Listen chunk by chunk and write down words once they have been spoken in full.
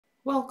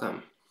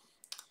Welcome.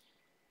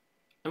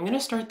 I'm going to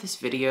start this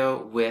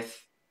video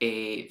with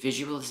a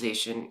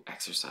visualization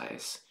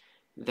exercise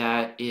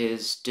that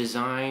is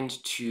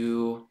designed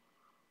to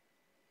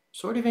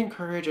sort of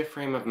encourage a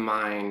frame of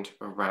mind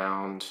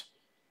around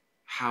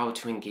how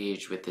to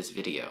engage with this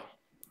video.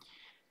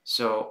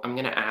 So I'm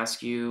going to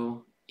ask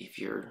you, if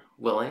you're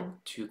willing,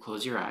 to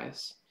close your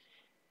eyes.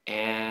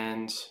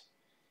 And,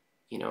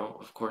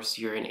 of course,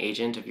 you're an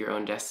agent of your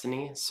own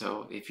destiny.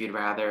 So if you'd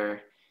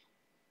rather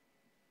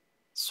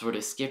sort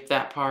of skip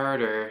that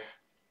part or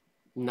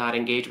not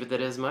engage with it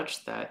as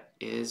much, that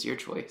is your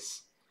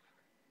choice.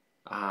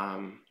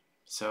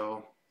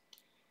 So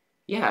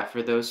yeah,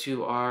 for those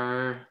who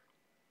are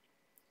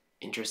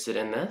interested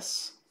in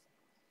this,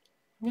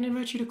 I'm going to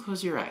invite you to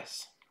close your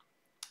eyes.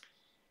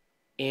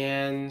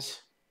 And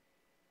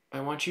I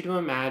want you to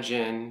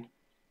imagine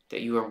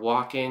that you are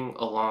walking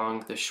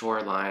along the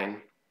shoreline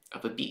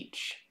of a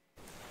beach.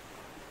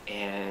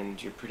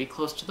 And you're pretty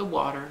close to the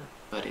water,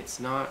 but it's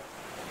not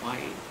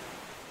quite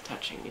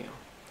touching you.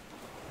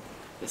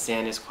 The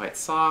sand is quite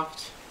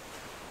soft.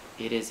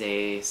 It is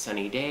a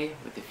sunny day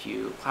with a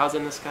few clouds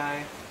in the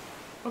sky,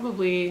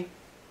 probably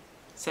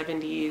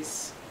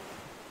 70s,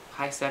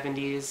 high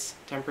 70s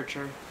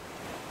temperature,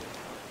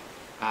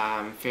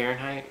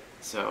 Fahrenheit.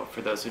 So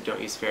for those who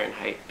don't use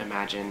Fahrenheit,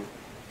 imagine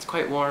it's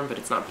quite warm, but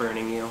it's not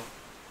burning you.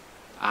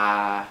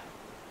 And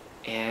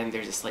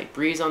there's a slight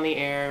breeze on the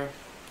air,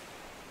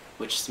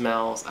 which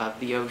smells of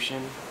the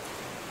ocean.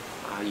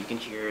 You can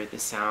hear the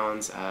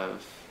sounds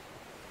of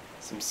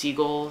some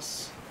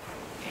seagulls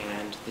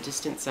and the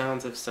distant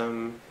sounds of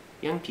some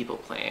young people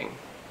playing.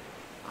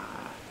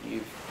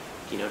 You've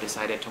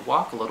decided to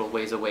walk a little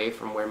ways away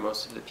from where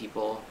most of the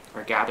people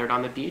are gathered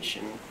on the beach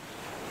and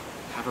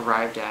have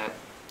arrived at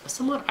a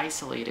somewhat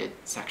isolated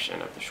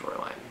section of the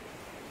shoreline.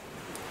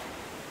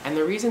 And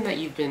the reason that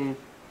you've been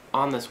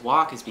on this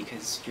walk is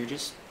because you're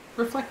just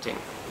reflecting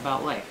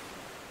about life.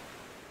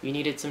 You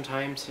needed some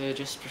time to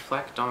just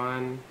reflect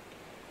on,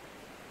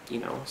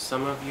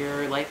 some of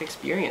your life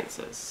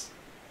experiences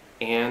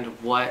and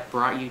what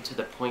brought you to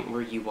the point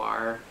where you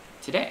are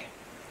today.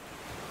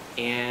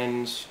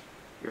 And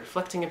you're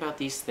reflecting about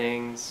these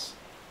things.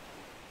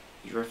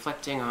 You're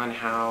reflecting on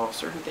how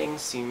certain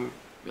things seem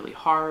really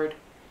hard,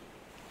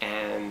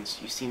 and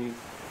you seem,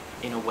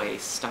 in a way,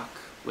 stuck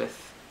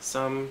with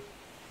some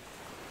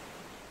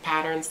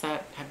patterns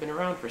that have been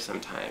around for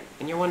some time.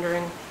 And you're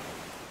wondering,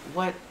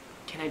 what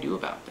can I do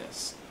about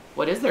this?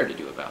 What is there to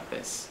do about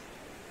this?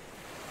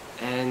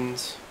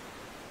 And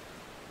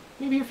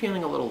maybe you're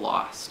feeling a little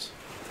lost.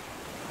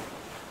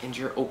 And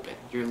you're open.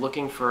 You're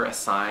looking for a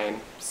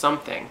sign,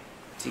 something,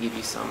 to give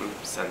you some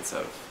sense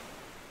of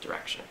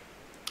direction.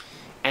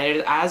 And it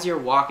is as you're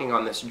walking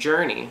on this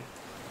journey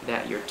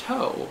that your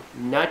toe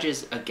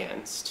nudges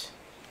against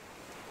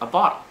a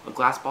bottle, a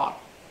glass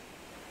bottle.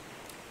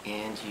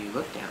 And you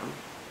look down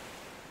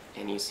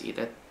and you see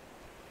that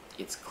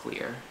it's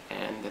clear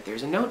and that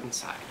there's a note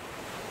inside.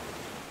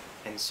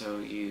 And so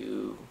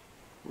you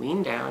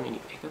lean down and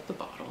you pick up the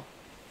bottle,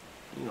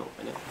 and you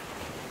open it,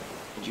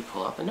 and you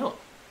pull out the note.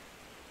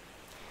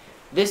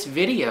 This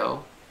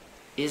video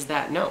is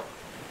that note.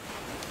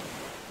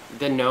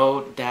 The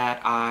note that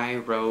I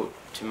wrote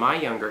to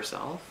my younger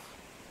self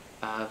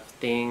of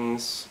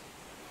things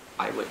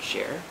I would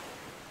share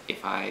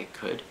if I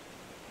could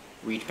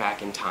reach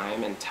back in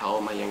time and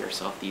tell my younger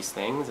self these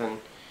things.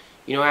 And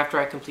after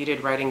I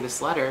completed writing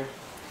this letter,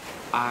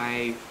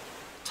 I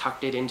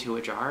tucked it into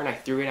a jar and I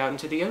threw it out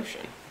into the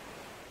ocean.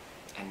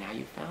 And now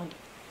you found it.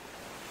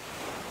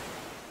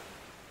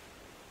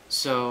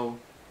 So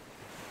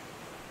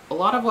a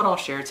lot of what I'll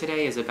share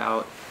today is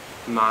about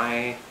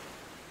my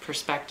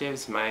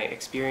perspectives, my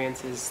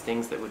experiences,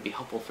 things that would be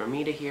helpful for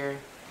me to hear.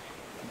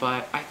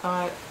 But I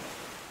thought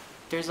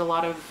there's a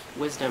lot of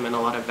wisdom and a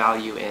lot of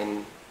value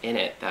in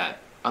it that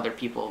other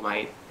people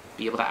might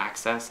be able to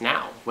access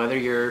now. Whether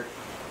you're,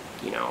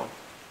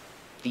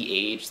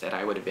 the age that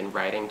I would have been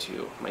writing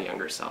to my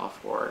younger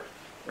self, or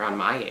around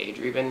my age,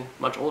 or even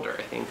much older.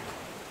 I think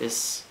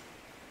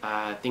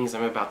things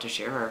I'm about to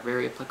share are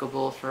very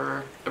applicable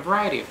for a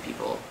variety of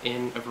people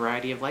in a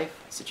variety of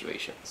life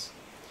situations.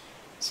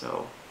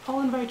 So I'll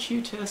invite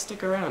you to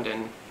stick around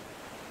and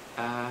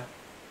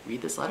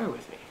read this letter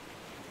with me.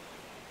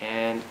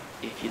 And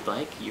if you'd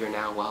like, you're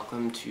now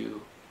welcome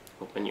to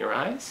open your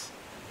eyes,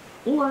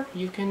 or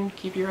you can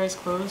keep your eyes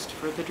closed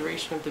for the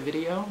duration of the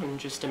video and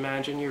just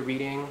imagine you're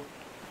reading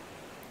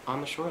on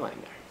the shoreline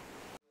there.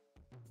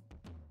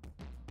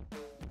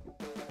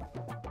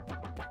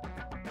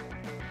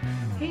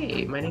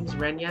 Hey, my name's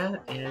Renya,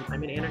 and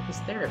I'm an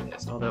anarchist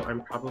therapist, although I'm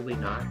probably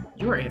not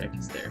your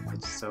anarchist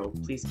therapist, so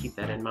please keep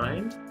that in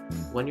mind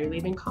when you're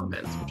leaving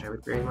comments, which I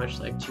would very much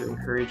like to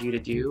encourage you to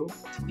do,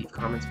 to leave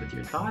comments with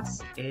your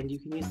thoughts, and you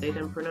can use they,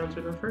 them pronouns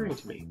when referring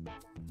to me.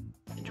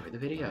 Enjoy the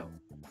video.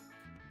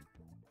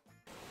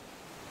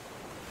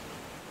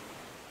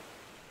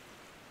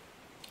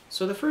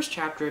 So the first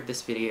chapter of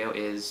this video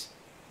is,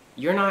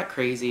 you're not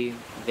crazy,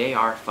 they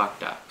are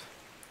fucked up.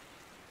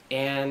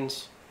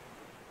 And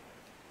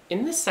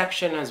in this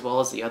section as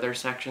well as the other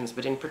sections,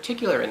 but in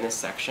particular in this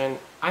section,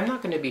 I'm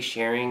not going to be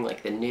sharing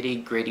like the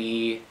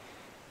nitty-gritty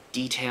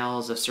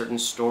details of certain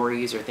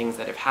stories or things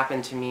that have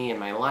happened to me in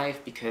my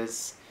life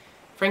because,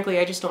 frankly,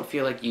 I just don't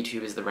feel like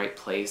YouTube is the right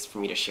place for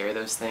me to share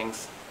those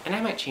things, and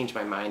I might change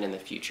my mind in the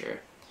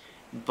future.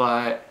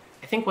 But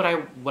I think what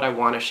I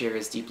want to share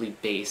is deeply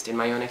based in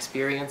my own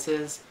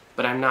experiences,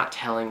 but I'm not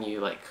telling you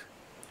like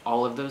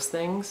all of those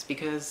things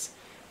because,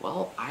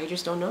 well, I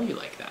just don't know you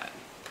like that.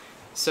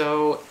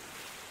 So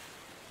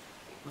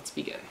let's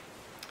begin.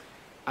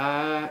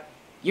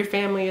 Your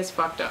family is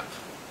fucked up.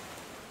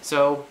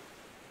 So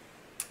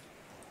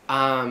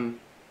I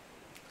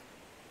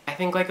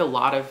think like a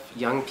lot of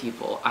young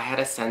people, I had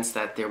a sense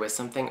that there was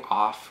something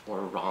off or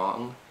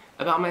wrong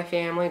about my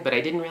family, but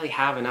I didn't really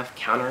have enough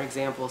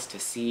counterexamples to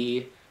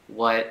see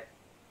what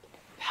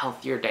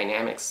healthier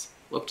dynamics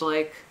looked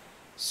like.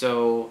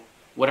 So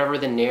whatever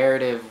the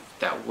narrative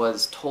that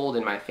was told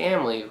in my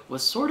family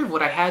was sort of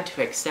what I had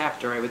to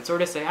accept, or I would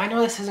sort of say, I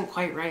know this isn't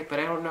quite right, but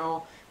I don't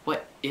know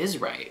what is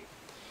right.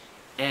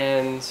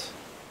 And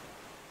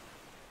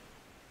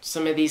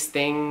some of these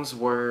things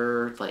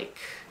were like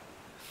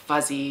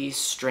fuzzy,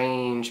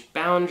 strange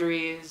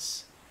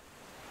boundaries,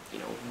 you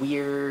know,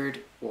 weird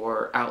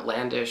or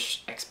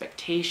outlandish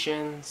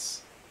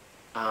expectations,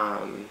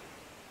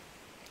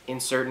 in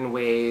certain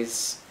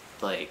ways,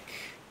 like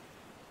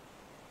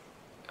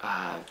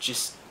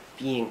just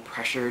being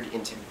pressured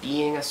into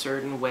being a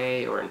certain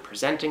way or in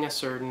presenting a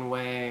certain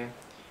way,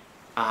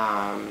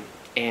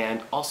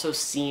 and also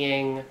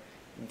seeing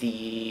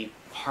the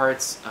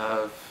parts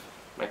of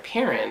my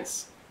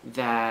parents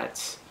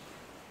that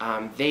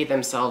they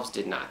themselves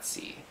did not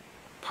see,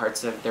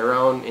 parts of their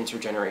own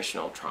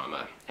intergenerational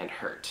trauma and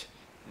hurt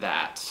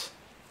that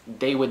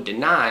they would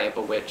deny,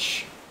 but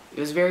which it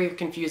was very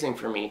confusing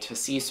for me to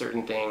see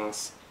certain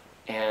things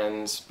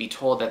and be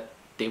told that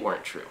they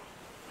weren't true.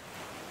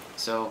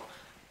 So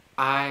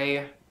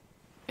I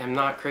am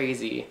not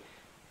crazy.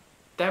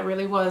 That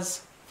really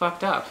was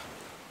fucked up.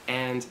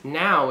 And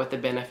now, with the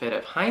benefit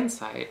of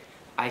hindsight,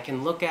 I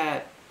can look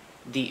at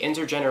the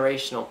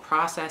intergenerational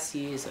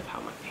processes of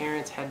how my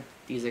parents had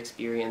these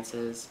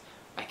experiences.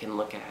 I can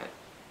look at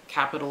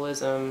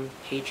capitalism,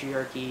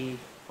 patriarchy,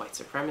 white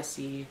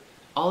supremacy,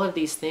 all of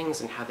these things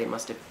and how they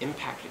must have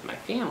impacted my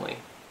family.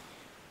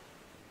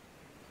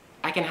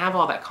 I can have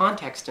all that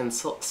context and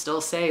still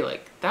say,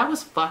 like, that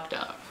was fucked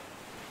up.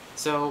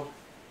 So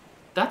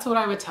that's what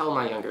I would tell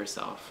my younger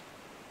self.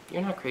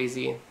 You're not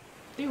crazy.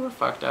 They were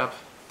fucked up.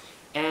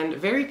 And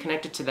very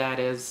connected to that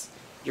is,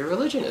 your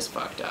religion is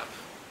fucked up.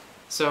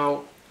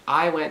 So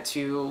I went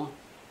to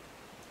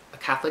a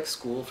Catholic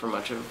school for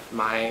much of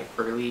my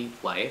early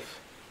life,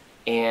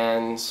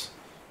 and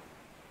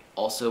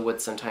also would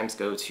sometimes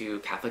go to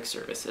Catholic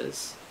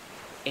services.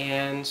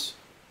 And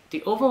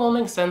the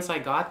overwhelming sense I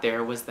got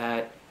there was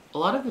that a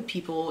lot of the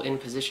people in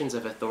positions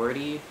of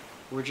authority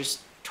were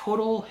just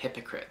total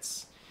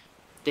hypocrites.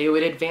 They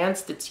would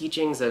advance the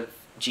teachings of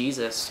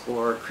Jesus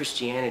or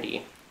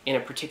Christianity in a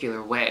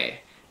particular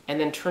way, and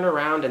then turn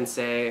around and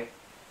say,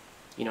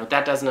 you know,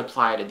 that doesn't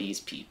apply to these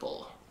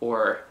people,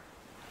 or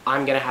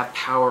I'm gonna have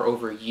power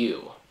over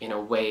you in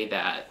a way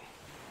that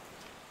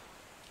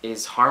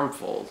is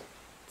harmful.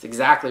 It's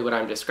exactly what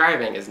I'm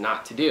describing is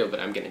not to do, but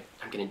I'm gonna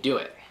do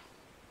it.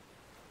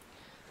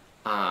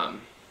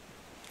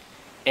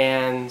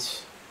 And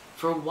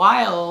for a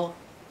while,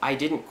 I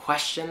didn't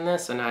question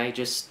this, and I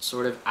just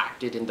sort of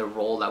acted in the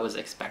role that was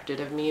expected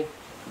of me.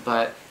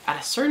 But at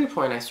a certain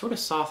point, I sort of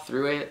saw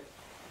through it,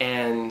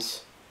 and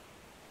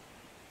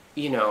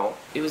you know,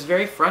 it was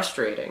very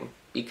frustrating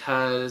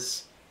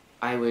because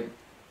I would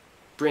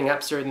bring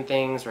up certain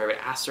things or I would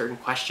ask certain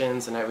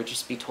questions and I would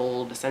just be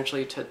told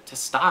essentially to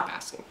stop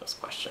asking those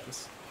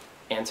questions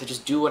and to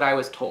just do what I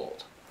was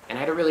told. And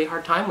I had a really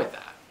hard time with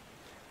that.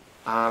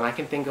 I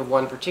can think of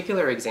one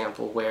particular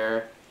example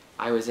where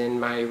I was in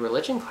my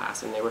religion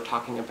class and they were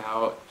talking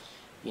about,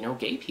 you know,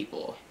 gay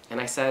people. And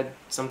I said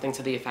something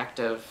to the effect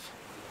of,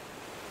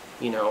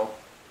 you know,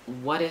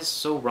 what is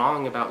so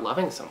wrong about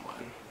loving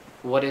someone?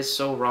 What is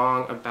so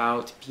wrong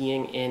about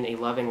being in a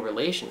loving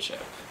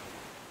relationship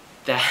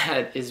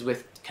that is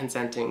with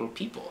consenting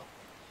people?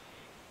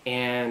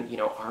 And, you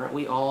know, aren't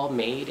we all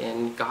made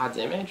in God's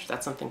image?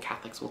 That's something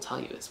Catholics will tell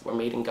you, is we're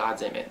made in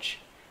God's image.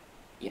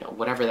 You know,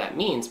 whatever that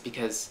means,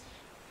 because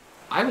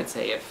I would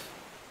say if,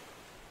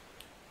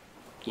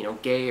 you know,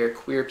 gay or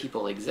queer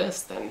people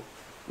exist, then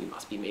we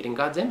must be made in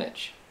God's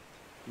image.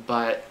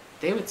 But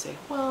they would say,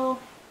 well,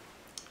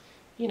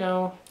 you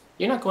know,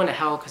 you're not going to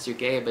hell because you're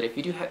gay, but if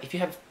you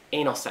have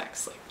anal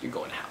sex, like, you're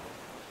going to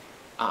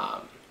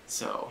hell.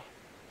 So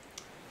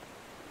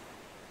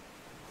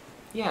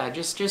yeah,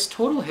 just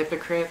total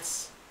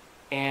hypocrites.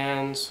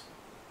 And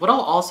what I'll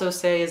also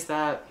say is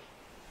that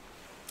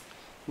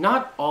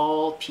not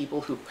all people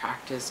who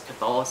practice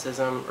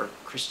Catholicism or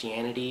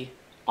Christianity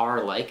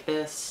are like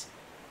this.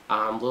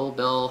 Lil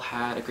Bill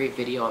had a great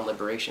video on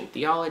liberation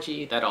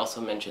theology that also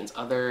mentions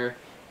other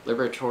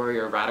liberatory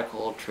or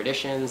radical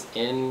traditions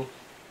in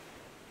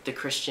the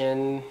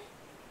Christian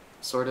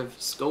sort of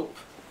scope.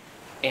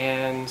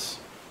 And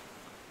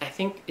I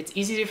think it's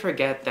easy to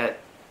forget that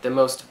the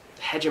most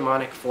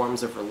hegemonic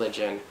forms of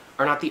religion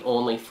are not the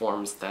only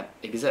forms that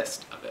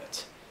exist of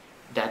it.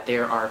 That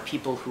there are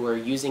people who are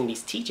using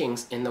these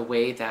teachings in the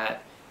way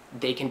that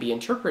they can be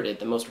interpreted,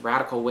 the most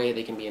radical way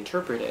they can be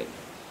interpreted.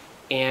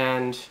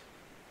 And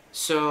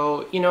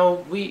so,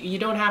 you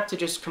don't have to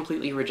just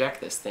completely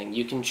reject this thing.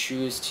 You can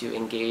choose to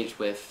engage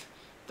with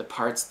the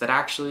parts that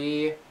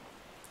actually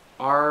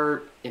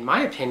are, in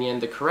my opinion,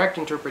 the correct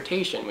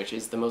interpretation, which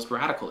is the most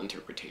radical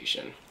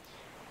interpretation.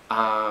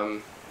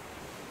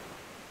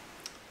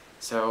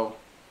 So,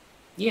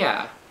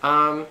 yeah.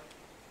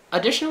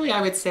 Additionally,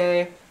 I would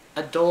say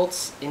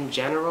adults in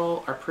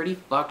general are pretty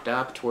fucked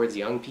up towards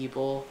young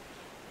people.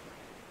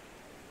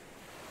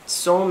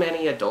 So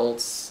many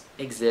adults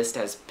exist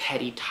as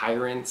petty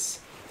tyrants,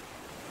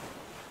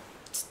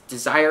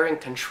 desiring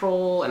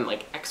control and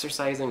like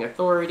exercising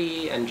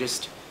authority and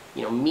just,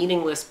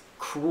 meaningless,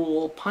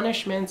 cruel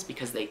punishments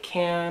because they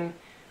can.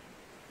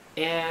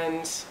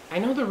 And I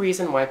know the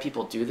reason why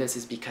people do this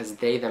is because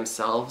they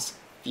themselves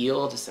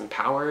feel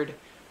disempowered.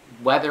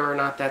 Whether or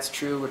not that's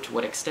true or to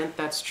what extent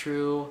that's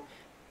true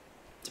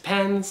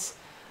depends.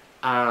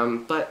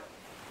 But,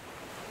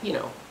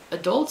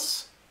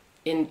 adults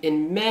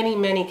in many,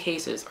 many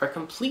cases are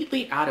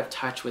completely out of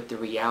touch with the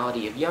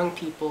reality of young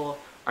people,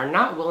 are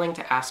not willing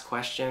to ask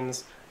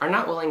questions, are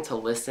not willing to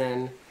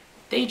listen.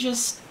 They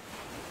just,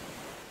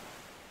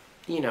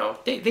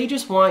 they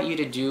just want you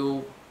to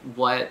do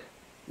what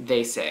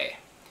they say.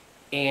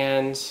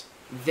 And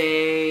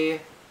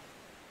they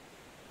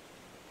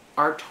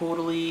are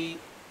totally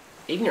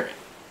ignorant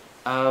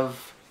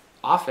of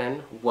often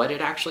what it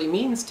actually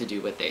means to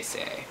do what they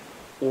say,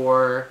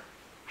 or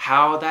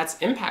how that's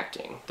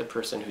impacting the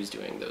person who's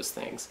doing those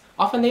things.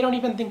 Often they don't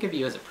even think of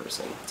you as a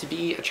person. To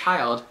be a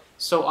child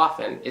so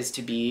often is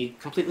to be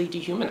completely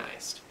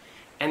dehumanized.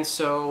 And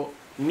so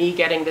me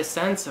getting this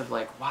sense of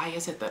like, why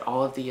is it that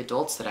all of the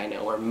adults that I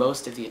know, or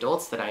most of the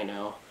adults that I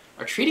know,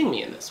 are treating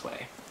me in this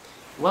way?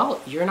 Well,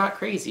 you're not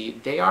crazy.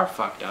 They are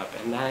fucked up,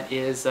 and that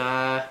is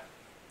a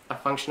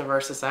function of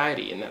our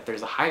society, and that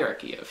there's a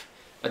hierarchy of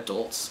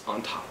adults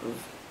on top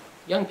of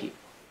young people.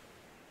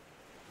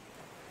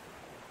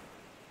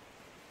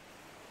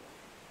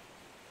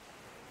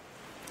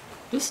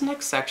 This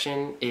next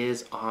section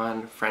is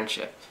on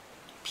friendship,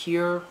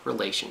 pure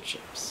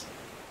relationships.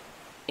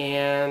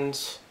 And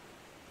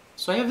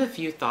so I have a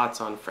few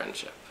thoughts on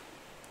friendship.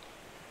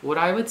 What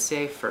I would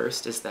say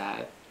first is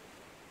that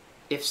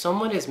if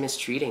someone is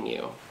mistreating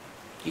you,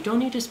 you don't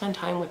need to spend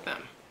time with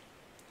them.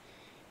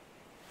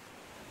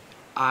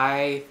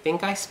 I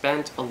think I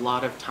spent a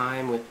lot of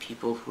time with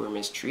people who were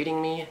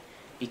mistreating me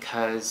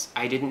because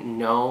I didn't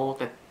know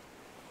that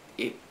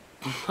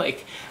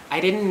I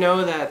didn't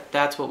know that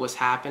that's what was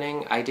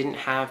happening. I didn't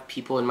have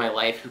people in my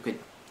life who could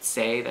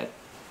say that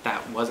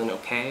that wasn't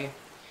okay.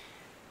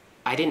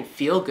 I didn't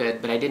feel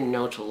good, but I didn't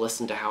know to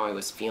listen to how I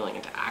was feeling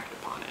and to act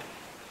upon it.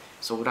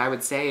 So what I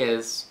would say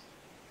is,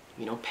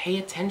 pay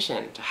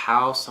attention to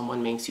how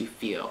someone makes you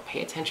feel.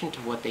 Pay attention to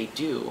what they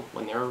do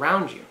when they're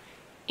around you.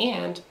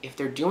 And if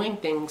they're doing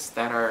things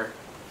that are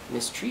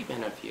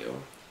mistreatment of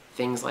you,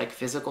 things like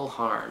physical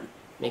harm,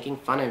 making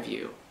fun of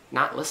you,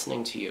 not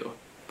listening to you,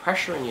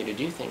 pressuring you to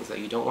do things that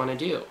you don't want to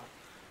do.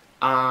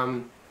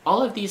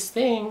 All of these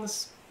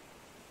things,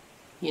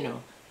 you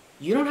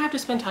don't have to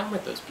spend time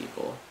with those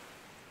people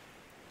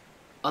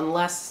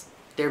unless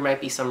there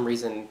might be some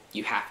reason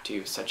you have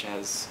to, such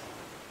as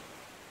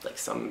like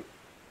some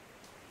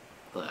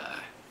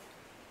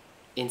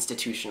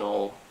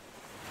institutional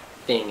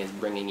thing is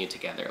bringing you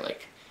together.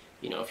 Like,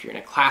 if you're in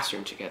a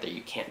classroom together,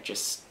 you can't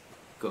just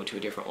go to a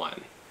different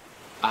one.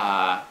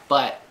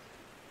 But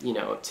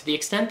to the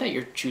extent that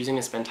you're choosing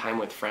to spend time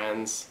with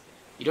friends,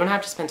 you don't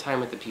have to spend time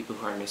with the people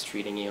who are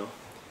mistreating you.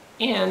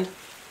 And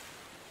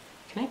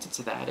connected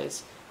to that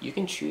is, you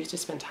can choose to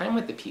spend time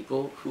with the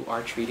people who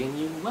are treating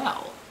you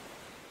well.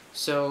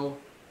 So,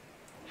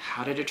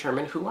 how to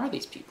determine who are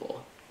these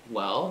people?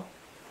 Well,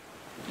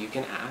 you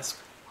can ask,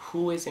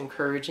 who is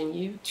encouraging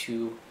you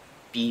to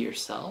be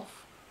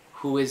yourself?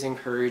 Who is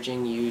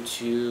encouraging you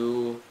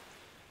to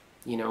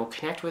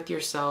connect with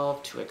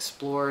yourself, to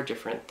explore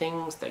different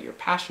things that you're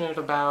passionate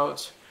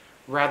about,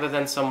 rather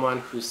than someone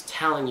who's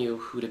telling you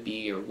who to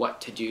be or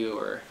what to do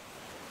or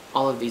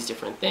all of these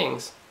different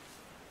things.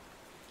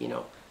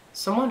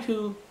 Someone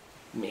who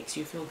makes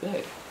you feel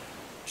good.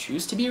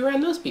 Choose to be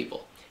around those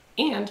people.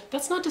 And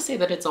that's not to say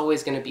that it's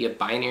always going to be a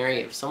binary.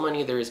 If someone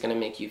either is going to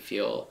make you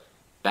feel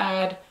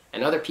bad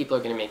and other people are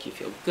going to make you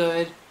feel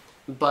good,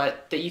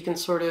 but that you can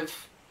sort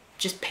of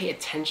just pay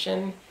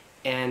attention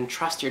and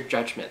trust your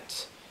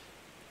judgment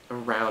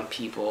around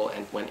people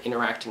and when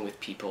interacting with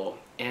people,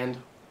 and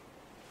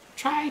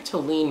try to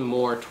lean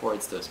more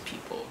towards those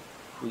people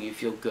who you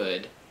feel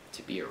good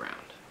to be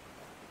around.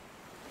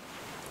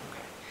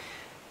 Okay.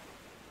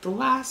 The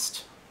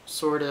last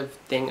sort of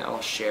thing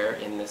I'll share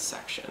in this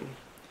section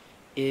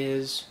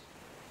is,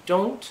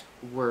 don't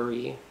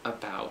worry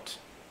about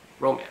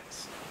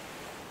romance.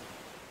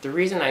 The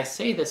reason I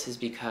say this is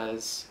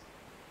because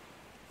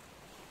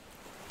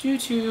due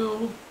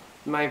to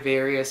my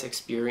various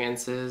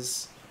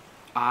experiences,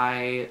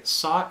 I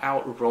sought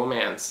out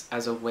romance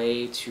as a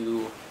way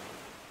to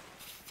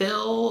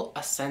fill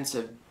a sense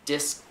of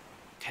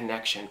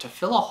disconnection, to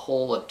fill a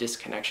hole of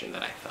disconnection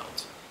that I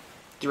felt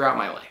throughout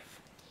my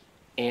life.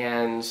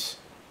 And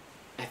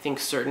I think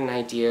certain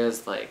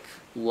ideas like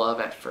love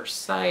at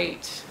first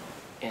sight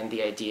and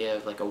the idea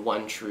of like a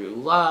one true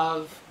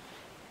love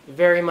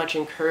very much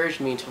encouraged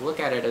me to look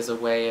at it as a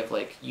way of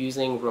like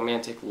using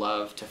romantic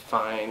love to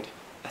find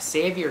a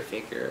savior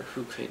figure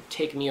who could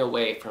take me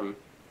away from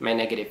my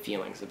negative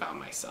feelings about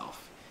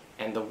myself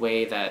and the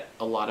way that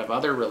a lot of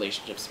other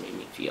relationships made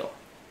me feel.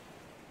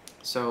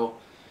 So,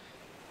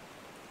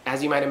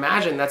 as you might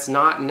imagine, that's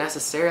not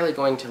necessarily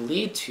going to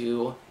lead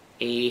to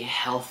a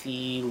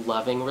healthy,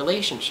 loving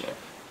relationship.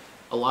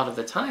 A lot of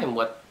the time,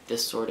 what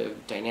this sort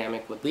of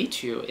dynamic would lead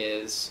to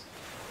is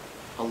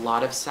a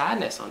lot of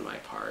sadness on my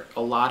part,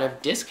 a lot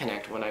of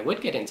disconnect when I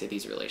would get into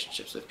these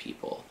relationships with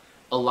people,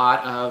 a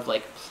lot of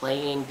like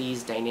playing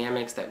these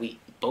dynamics that we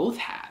both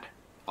had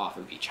off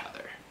of each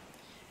other.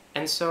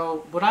 And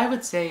so what I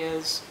would say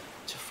is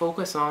to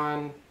focus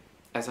on,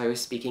 as I was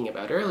speaking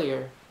about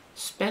earlier,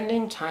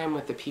 spending time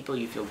with the people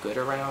you feel good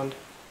around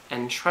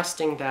and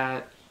trusting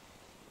that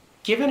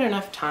given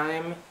enough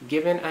time,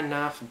 given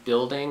enough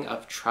building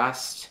of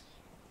trust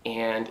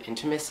and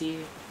intimacy,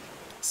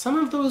 some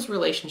of those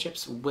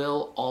relationships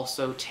will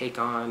also take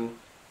on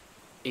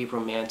a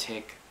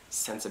romantic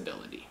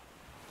sensibility.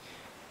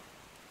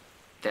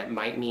 That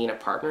might mean a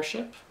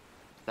partnership,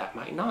 that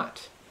might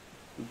not.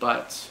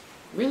 But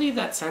really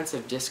that sense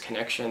of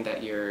disconnection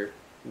that you're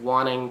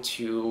wanting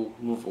to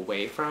move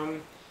away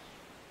from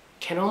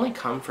can only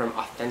come from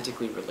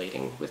authentically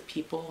relating with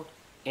people.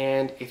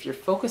 And if you're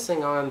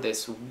focusing on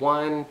this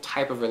one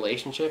type of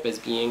relationship as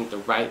being the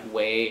right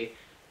way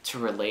to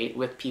relate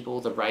with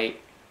people, the right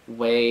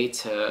way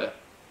to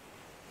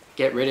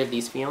get rid of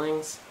these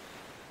feelings,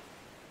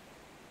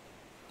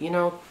 you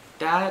know,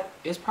 that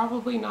is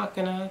probably not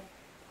gonna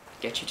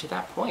get you to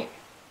that point.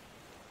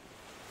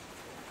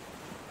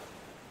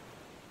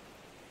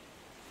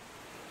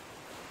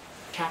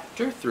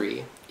 Chapter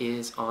 3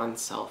 is on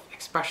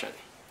self-expression.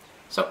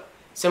 So,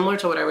 similar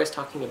to what I was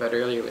talking about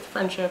earlier with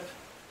friendship,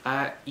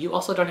 you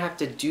also don't have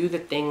to do the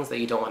things that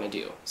you don't want to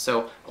do.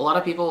 So, a lot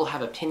of people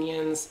have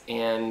opinions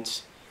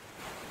and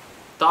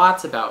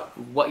thoughts about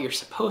what you're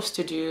supposed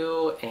to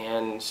do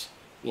and,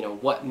 you know,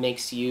 what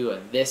makes you a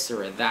this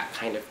or a that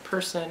kind of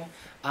person.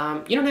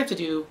 You don't have to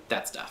do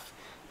that stuff.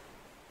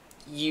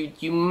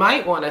 You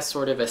might want to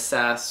sort of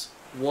assess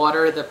what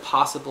are the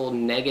possible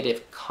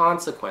negative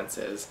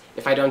consequences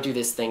if I don't do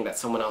this thing that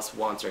someone else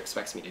wants or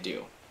expects me to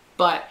do.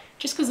 But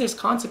just because there's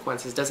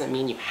consequences doesn't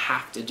mean you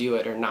have to do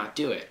it or not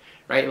do it,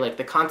 right? Like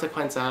the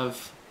consequence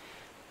of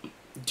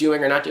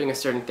doing or not doing a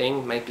certain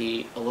thing might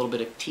be a little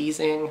bit of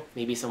teasing,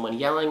 maybe someone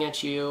yelling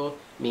at you,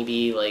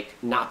 maybe like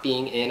not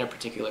being in a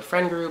particular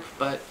friend group,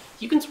 but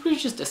you can sort of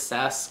just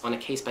assess on a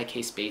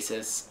case-by-case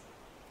basis,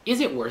 is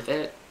it worth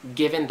it,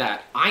 given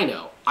that I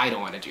know I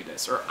don't want to do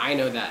this, or I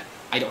know that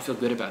I don't feel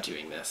good about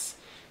doing this?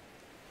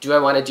 Do I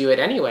want to do it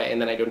anyway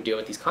and then I don't deal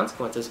with these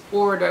consequences,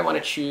 or do I want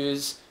to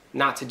choose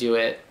not to do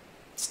it,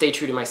 stay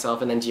true to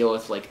myself, and then deal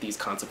with like these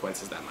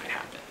consequences that might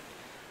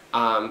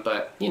happen?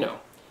 But, you know,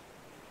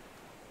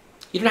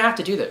 you don't have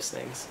to do those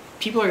things.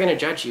 People are going to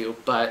judge you,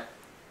 but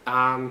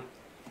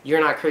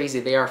you're not crazy.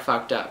 They are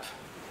fucked up,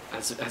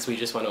 as we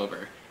just went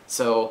over.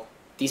 So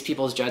these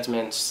people's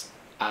judgments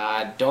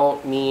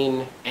don't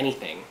mean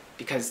anything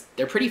because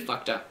they're pretty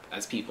fucked up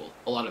as people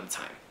a lot of the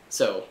time.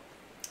 So,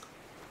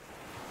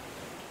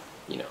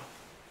 you know,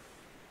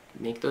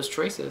 make those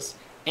choices.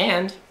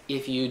 And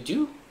if you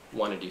do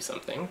want to do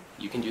something,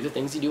 you can do the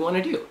things you do want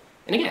to do.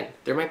 And again,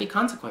 there might be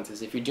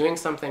consequences. If you're doing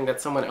something that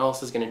someone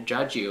else is going to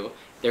judge you,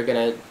 they're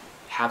going to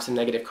have some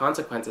negative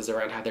consequences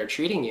around how they're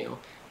treating you.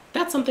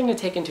 That's something to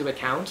take into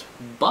account,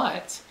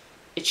 but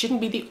it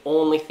shouldn't be the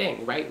only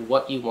thing, right?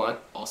 What you want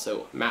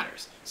also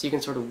matters. So you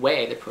can sort of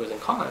weigh the pros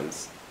and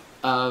cons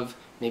of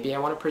maybe I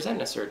want to present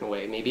in a certain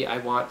way, maybe I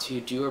want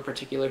to do a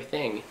particular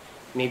thing,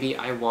 maybe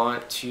I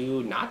want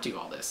to not do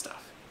all this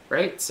stuff,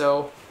 right?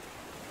 So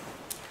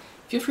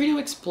feel free to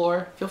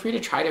explore, feel free to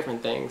try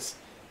different things,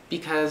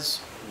 because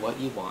what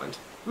you want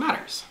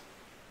matters.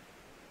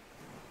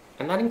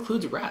 And that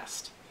includes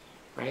rest,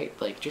 right?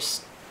 Like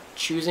just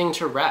choosing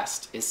to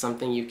rest is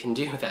something you can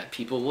do that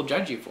people will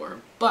judge you for,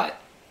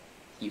 but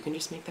you can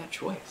just make that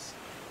choice.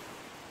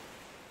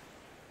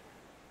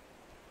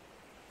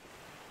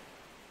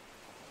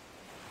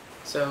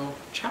 So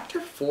chapter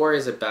 4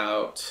 is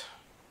about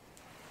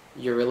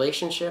your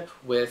relationship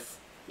with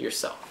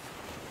yourself.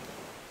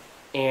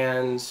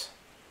 And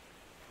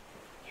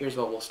here's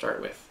what we'll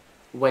start with.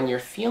 When you're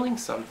feeling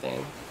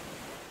something,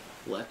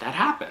 let that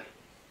happen.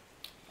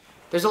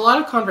 There's a lot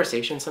of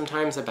conversation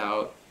sometimes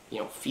about, you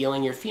know,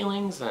 feeling your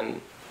feelings and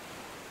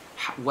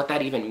what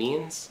that even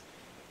means.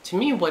 To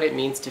me, what it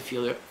means to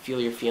feel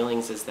your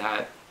feelings is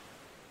that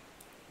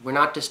we're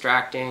not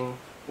distracting,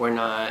 we're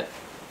not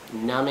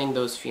numbing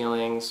those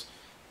feelings,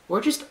 we're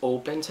just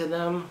open to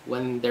them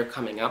when they're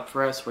coming up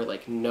for us. We're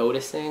like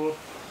noticing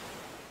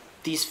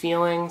these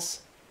feelings,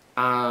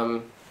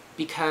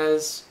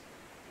 because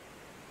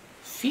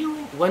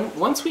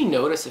once we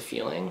notice a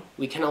feeling,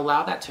 we can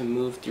allow that to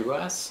move through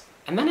us,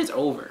 and then it's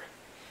over.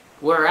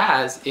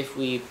 Whereas if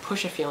we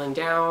push a feeling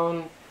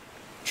down,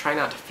 try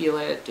not to feel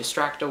it,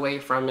 distract away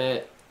from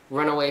it,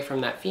 run away from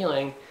that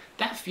feeling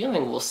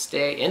will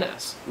stay in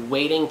us,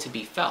 waiting to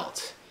be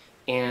felt.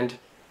 And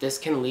this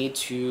can lead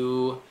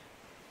to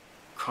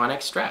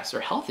chronic stress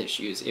or health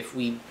issues if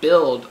we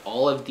build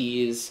all of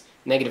these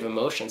negative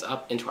emotions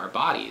up into our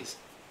bodies.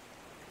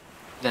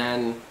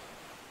 Then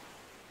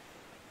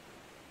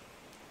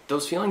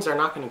those feelings are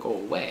not going to go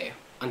away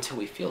until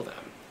we feel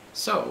them.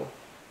 So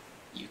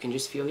you can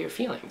just feel your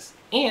feelings.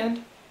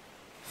 And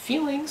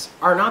feelings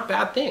are not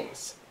bad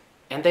things.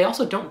 And they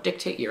also don't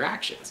dictate your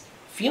actions.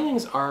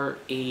 Feelings are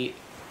a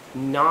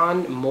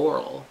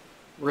non-moral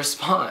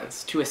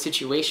response to a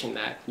situation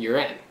that you're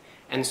in.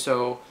 And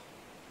so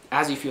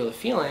as you feel the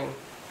feeling,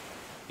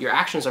 your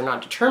actions are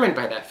not determined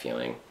by that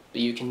feeling, but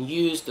you can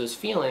use those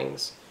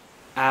feelings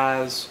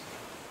as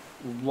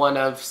one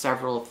of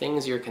several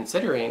things you're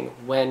considering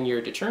when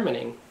you're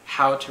determining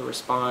how to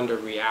respond or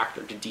react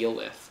or to deal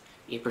with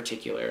a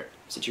particular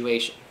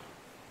situation.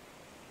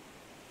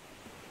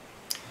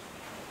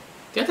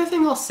 The other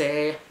thing I'll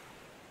say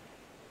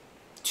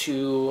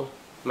to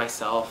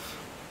myself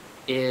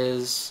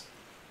is,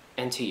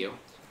 and to you,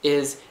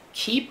 is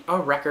keep a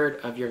record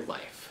of your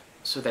life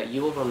so that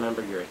you will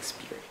remember your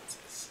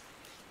experiences.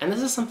 And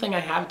this is something I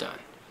have done.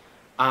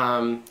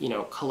 You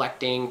know,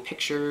 collecting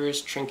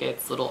pictures,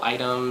 trinkets, little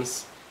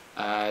items,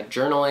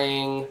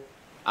 journaling,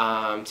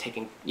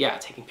 taking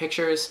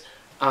pictures.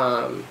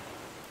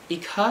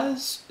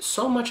 Because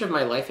so much of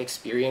my life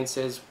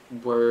experiences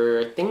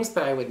were things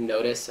that I would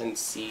notice and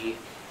see,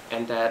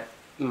 and that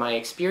my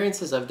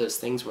experiences of those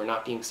things were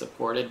not being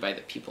supported by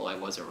the people I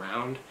was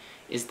around,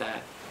 is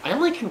that I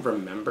only can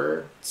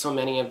remember so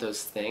many of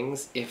those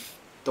things if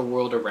the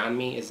world around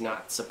me is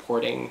not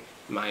supporting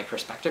my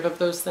perspective of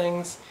those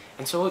things.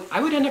 And so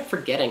I would end up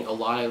forgetting a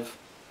lot of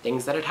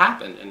things that had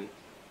happened. And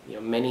you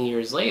know, many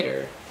years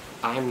later,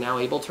 I am now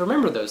able to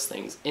remember those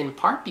things, in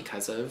part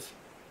because of,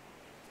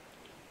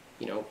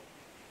 you know,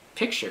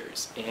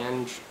 pictures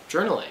and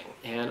journaling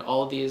and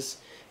all these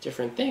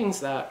different things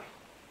that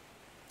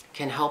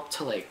can help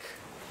to like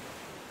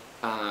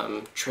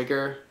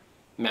trigger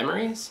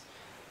memories.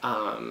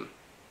 But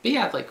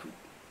yeah, like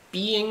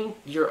being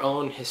your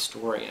own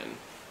historian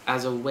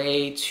as a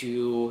way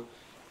to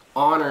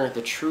honor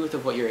the truth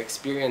of what you're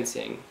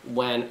experiencing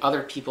when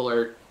other people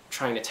are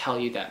trying to tell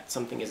you that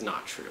something is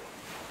not true.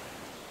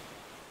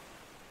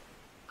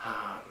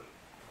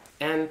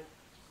 And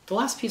the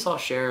last piece I'll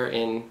share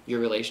in your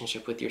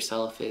relationship with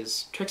yourself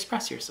is to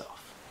express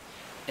yourself.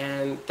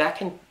 And that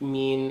can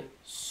mean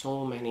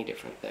so many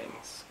different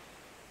things.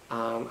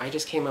 I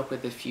just came up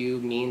with a few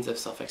means of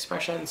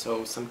self-expression.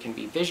 So some can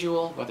be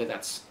visual, whether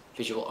that's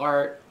visual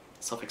art,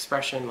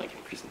 self-expression, like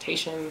in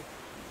presentation,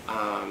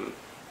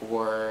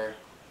 or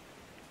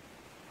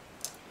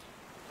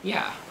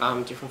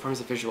different forms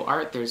of visual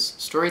art. There's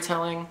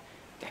storytelling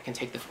that can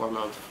take the form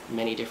of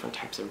many different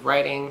types of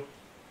writing,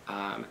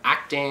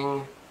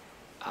 acting,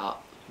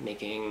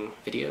 making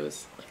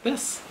videos like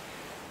this.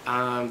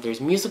 There's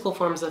musical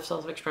forms of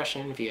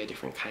self-expression via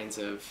different kinds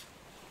of,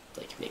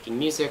 like making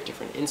music,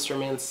 different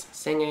instruments,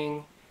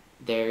 singing.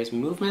 There's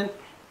movement,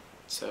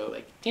 so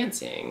like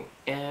dancing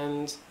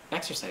and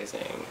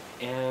exercising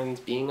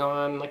and being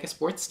on like a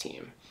sports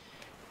team,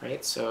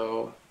 right?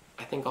 So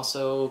I think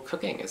also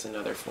cooking is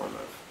another form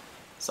of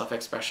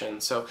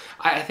self-expression. So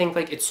I think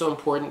like it's so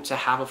important to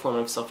have a form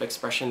of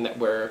self-expression that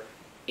we're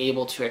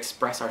able to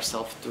express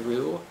ourselves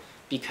through,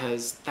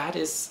 because that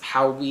is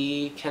how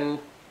we can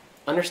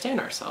understand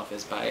ourselves,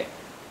 is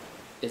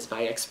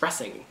by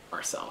expressing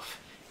ourselves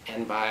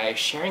and by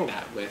sharing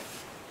that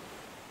with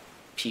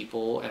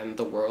people and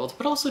the world,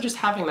 but also just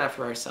having that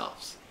for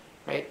ourselves,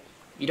 right?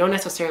 You don't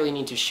necessarily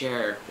need to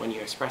share when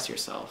you express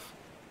yourself,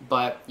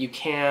 but you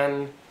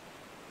can,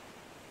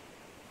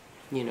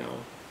 you know,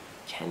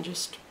 can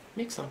just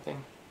make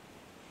something.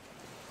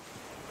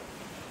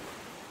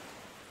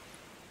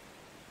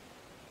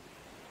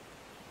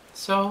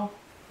 So,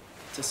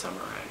 to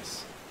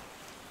summarize,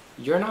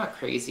 you're not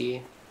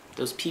crazy.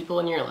 Those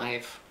people in your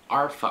life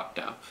are fucked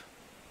up.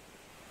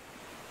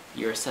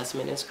 Your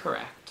assessment is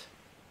correct.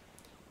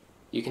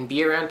 You can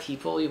be around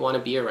people you want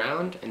to be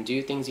around and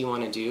do things you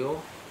want to do,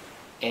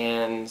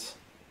 and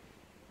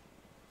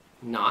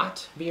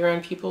not be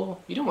around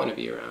people you don't want to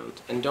be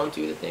around, and don't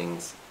do the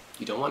things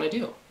you don't want to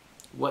do.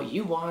 What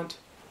you want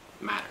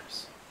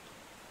matters.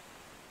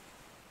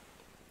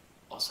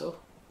 Also,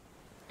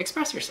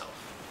 express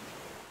yourself.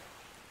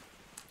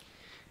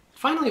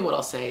 Finally, what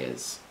I'll say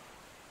is,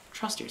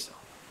 trust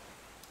yourself.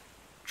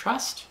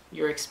 Trust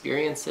your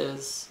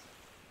experiences.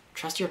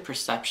 Trust your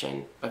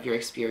perception of your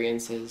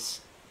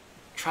experiences.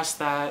 Trust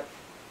that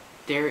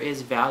there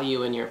is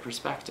value in your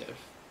perspective,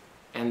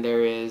 and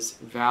there is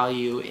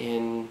value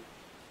in,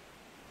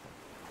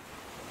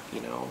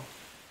 you know,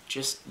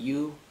 just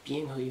you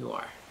being who you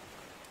are,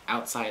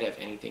 outside of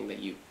anything that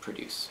you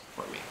produce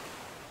for me.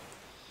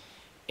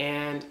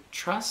 And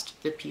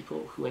trust the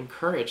people who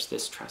encourage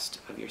this trust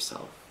of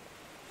yourself.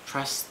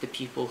 Trust the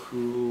people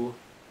who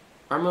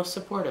are most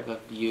supportive of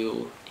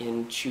you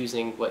in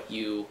choosing what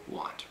you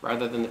want,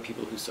 rather than the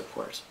people who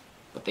support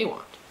what they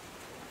want.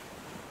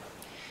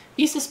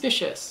 Be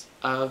suspicious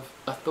of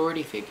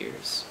authority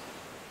figures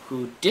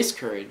who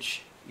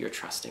discourage your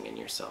trusting in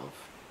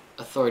yourself.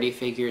 Authority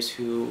figures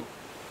who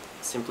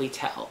simply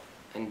tell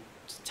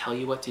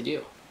you what to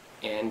do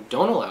and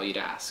don't allow you to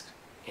ask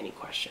any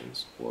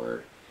questions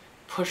or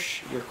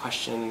push your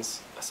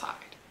questions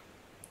aside.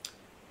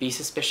 Be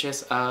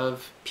suspicious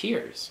of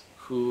peers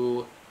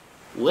who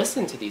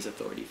listen to these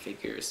authority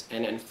figures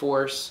and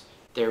enforce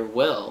their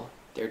will,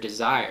 their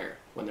desire,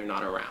 when they're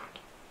not around.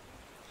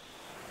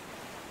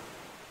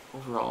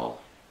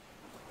 Overall,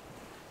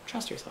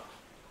 trust yourself.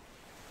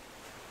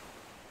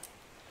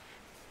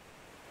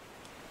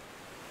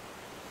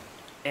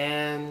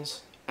 And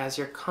as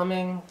you're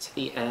coming to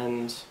the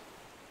end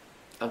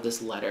of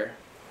this letter,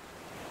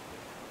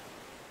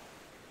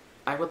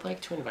 I would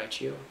like to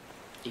invite you,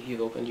 if you've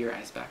opened your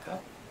eyes back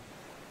up,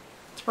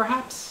 to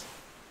perhaps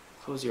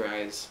close your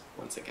eyes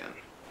once again.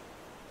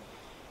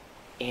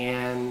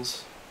 And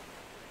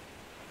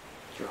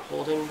you're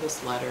holding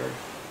this letter,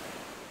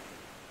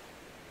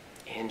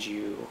 and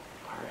you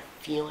are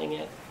feeling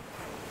it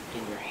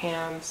in your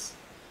hands,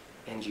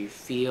 and you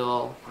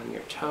feel on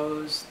your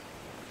toes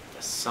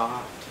the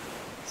soft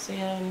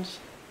sand,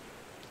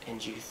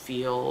 and you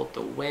feel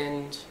the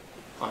wind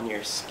on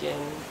your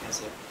skin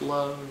as it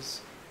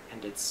blows,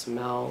 and it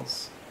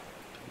smells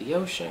the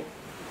ocean.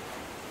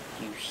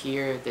 You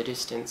hear the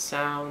distant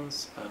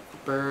sounds of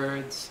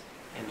birds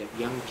and of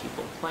young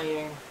people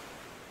playing.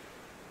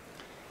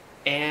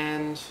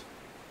 And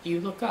you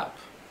look up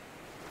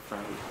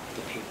from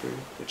the paper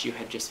which you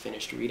had just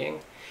finished reading,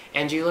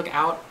 and you look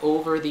out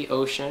over the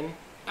ocean,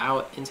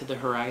 out into the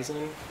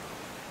horizon,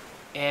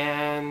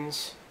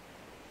 and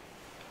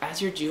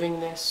as you're doing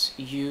this,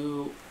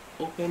 you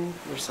open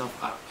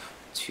yourself up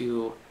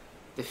to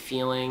the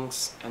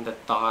feelings and the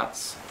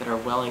thoughts that are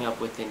welling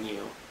up within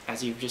you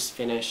as you've just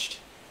finished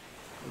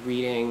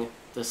reading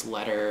this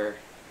letter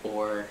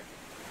or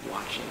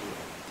watching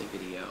the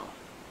video.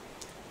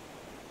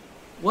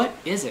 What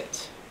is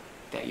it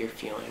that you're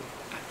feeling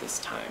at this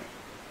time?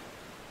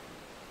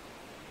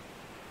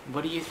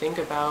 What do you think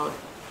about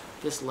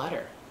this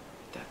letter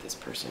that this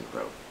person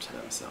wrote to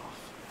themselves?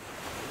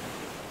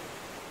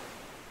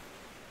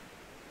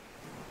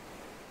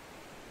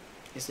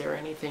 Is there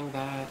anything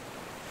that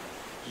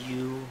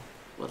you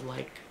would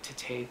like to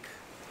take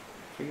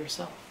for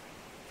yourself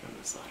from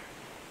this letter?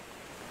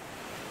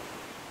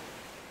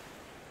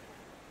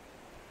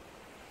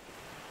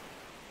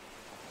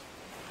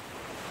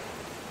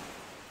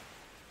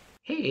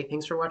 Hey,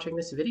 thanks for watching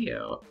this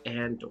video,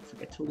 and don't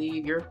forget to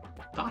leave your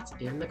thoughts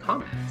in the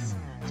comments.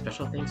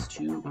 Special thanks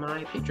to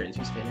my patrons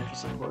whose financial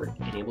support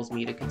enables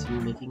me to continue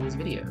making these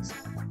videos.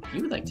 If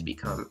you would like to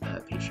become a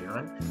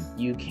Patreon,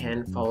 you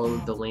can follow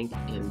the link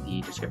in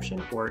the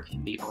description or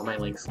in the All My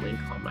Links link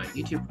on my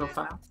YouTube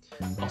profile.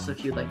 Also,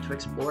 if you'd like to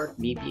explore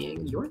me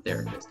being your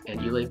therapist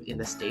and you live in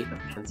the state of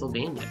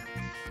Pennsylvania,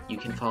 you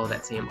can follow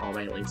that same All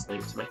My Links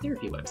link to my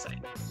therapy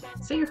website.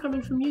 Say you're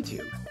coming from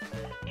YouTube,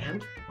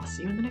 and I'll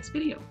see you in the next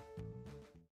video.